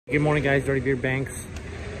Good morning, guys. Dirtybeardbanks.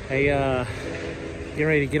 Hey, getting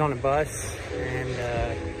ready to get on a bus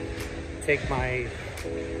and take my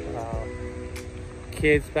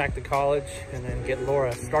kids back to college and then get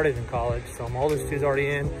Laura started in college. So my oldest two's already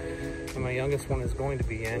in and my youngest one is going to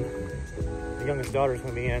be in. The youngest daughter's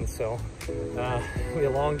going to be in, so it'll be a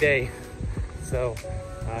long day. So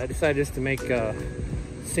I decided just to make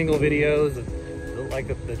single videos of, like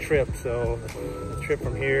the trip. So the trip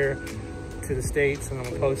from here to the States, and I'm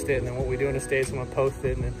gonna post it, and then what we do in the States, I'm gonna post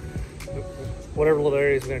it, and then whatever little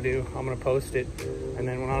areas we're gonna do, I'm gonna post it, and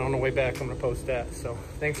then when I'm on the way back, I'm gonna post that. So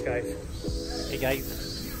thanks, guys. Hey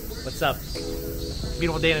guys, what's up?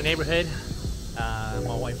 Beautiful day in the neighborhood.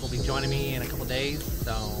 My wife will be joining me in a couple days,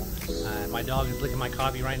 so my dog is licking my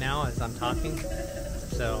coffee right now as I'm talking.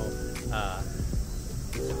 So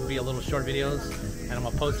it will be a little short videos, and I'm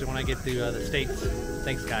gonna post it when I get to the States.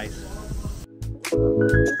 Thanks, guys.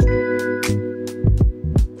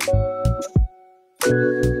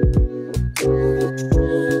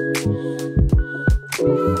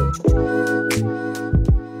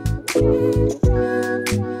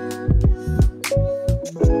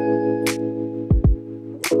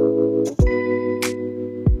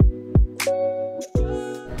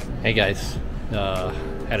 Hey guys,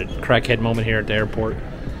 had a crackhead moment here at the airport.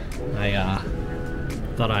 I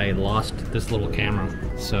thought I lost this little camera,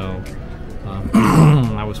 so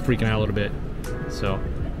I was freaking out a little bit. So,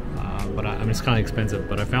 but I mean, it's kind of expensive,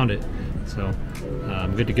 but I found it, so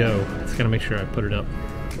I'm good to go. Just gotta make sure I put it up.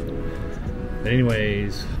 But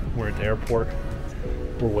anyways, we're at the airport.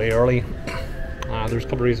 We're way early. There's a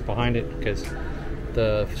couple reasons behind it, because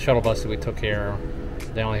the shuttle bus that we took here,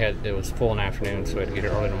 they only had, it was full in the afternoon, so we had to get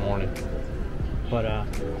here early in the morning. But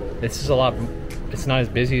it's just a lot, it's not as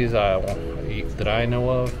busy as that I know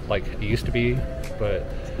of, like it used to be. But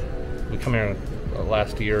we come here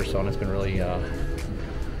last year or so, and it's been really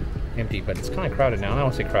empty, but it's kind of crowded now. I don't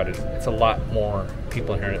want to say crowded, it's a lot more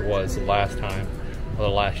people in here than it was the last time, or the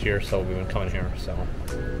last year or so we've been coming here. So,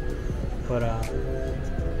 but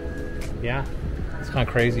yeah, it's kind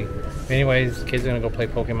of crazy. Anyways, the kids are gonna go play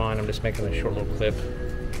Pokemon. I'm just making a short little clip.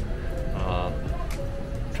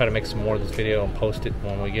 Try to make some more of this video and post it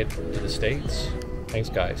when we get to the States. Thanks,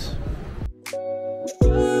 guys.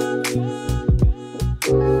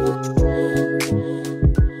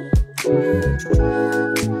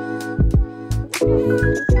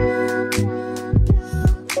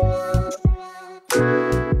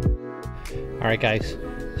 All right, guys.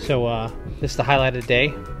 So this is the highlight of the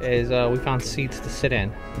day. Is we found seats to sit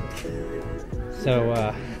in.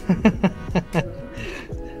 So,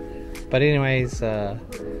 but anyways,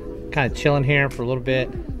 kind of chilling here for a little bit,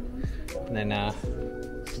 and then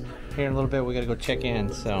here in a little bit we gotta go check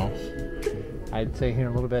in. So I'd say here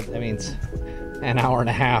in a little bit, that means an hour and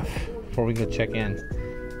a half before we go check in.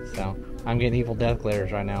 So I'm getting evil death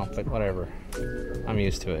glares right now, but whatever, I'm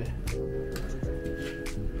used to it.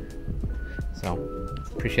 So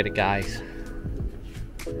appreciate it, guys.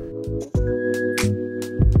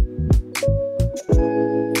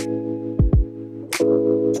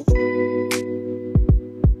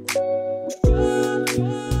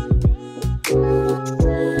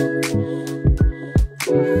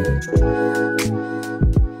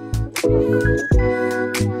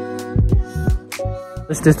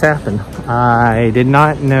 This just happened. I did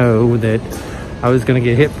not know that I was going to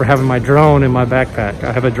get hit for having my drone in my backpack.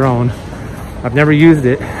 I have a drone. I've never used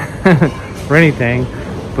it for anything,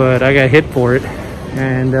 but I got hit for it,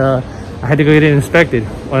 and I had to go get it inspected.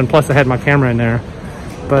 And plus I had my camera in there.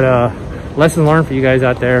 But lesson learned for you guys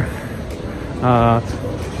out there.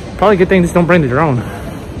 Probably a good thing just don't bring the drone.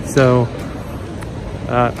 So,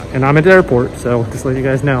 and I'm at the airport, so just let you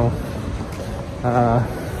guys know.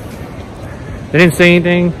 They didn't say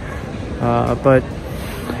anything, but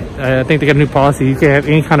I think they got a new policy. You can't have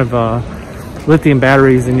any kind of lithium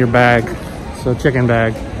batteries in your bag, so check-in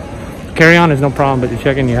bag. Carry-on is no problem, but the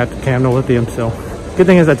check-in you can't have no lithium. So good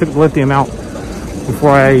thing is I took the lithium out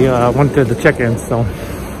before I went to the check-in. So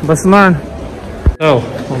lesson learned. So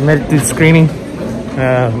I made it through the screening.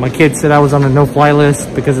 My kids said I was on the no-fly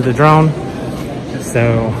list because of the drone.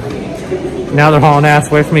 So now they're hauling ass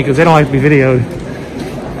away from me because they don't like to be videoed.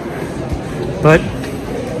 But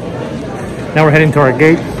now we're heading to our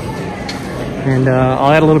gate, and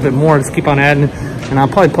I'll add a little bit more. Just keep on adding, and I'll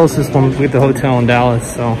probably post this when we get to the hotel in Dallas.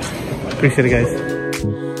 So appreciate it, guys.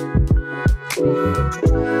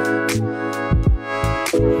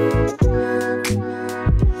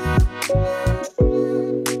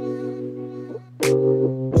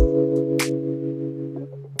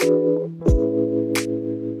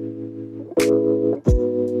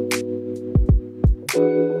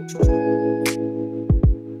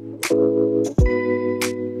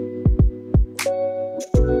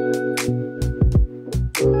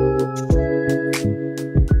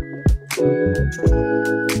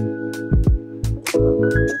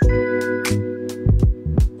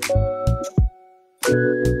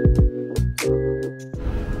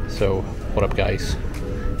 So what up, guys?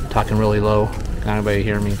 I'm talking really low, not anybody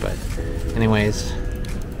hear me, but anyways,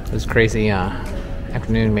 it was crazy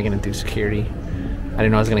afternoon making it through security. I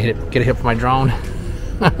didn't know I was gonna get a hit from my drone.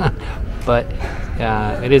 But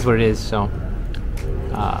it is what it is. So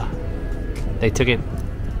they took it,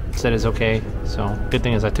 said it's okay. So good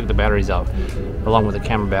thing is I took the batteries out along with the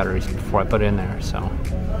camera batteries before I put it in there. So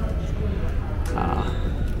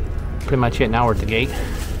pretty much it. Now we're at the gate,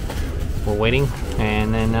 we're waiting,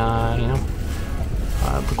 and then you know,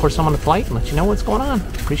 record some on the flight and let you know what's going on.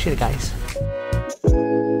 Appreciate it, guys.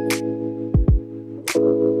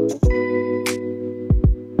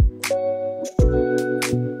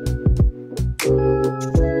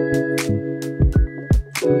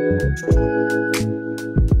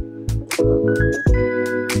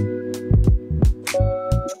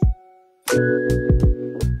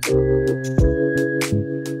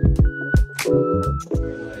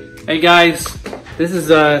 Hey guys, this is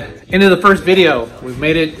end of the first video. We've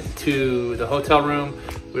made it to the hotel room.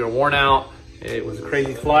 We were worn out. It was a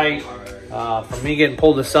crazy flight. From me getting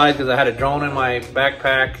pulled aside because I had a drone in my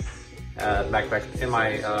backpack, in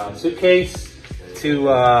my suitcase, to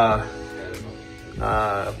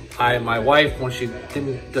my wife when she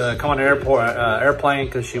didn't come on the airplane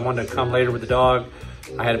because she wanted to come later with the dog.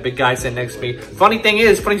 I had a big guy sitting next to me. Funny thing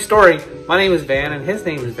is, funny story, my name is Van and his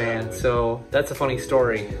name is Van, so that's a funny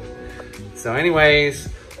story. So anyways,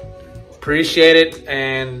 appreciate it,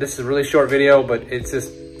 and this is a really short video, but it's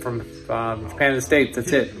just from Japan to the States.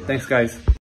 That's it. Thanks, guys.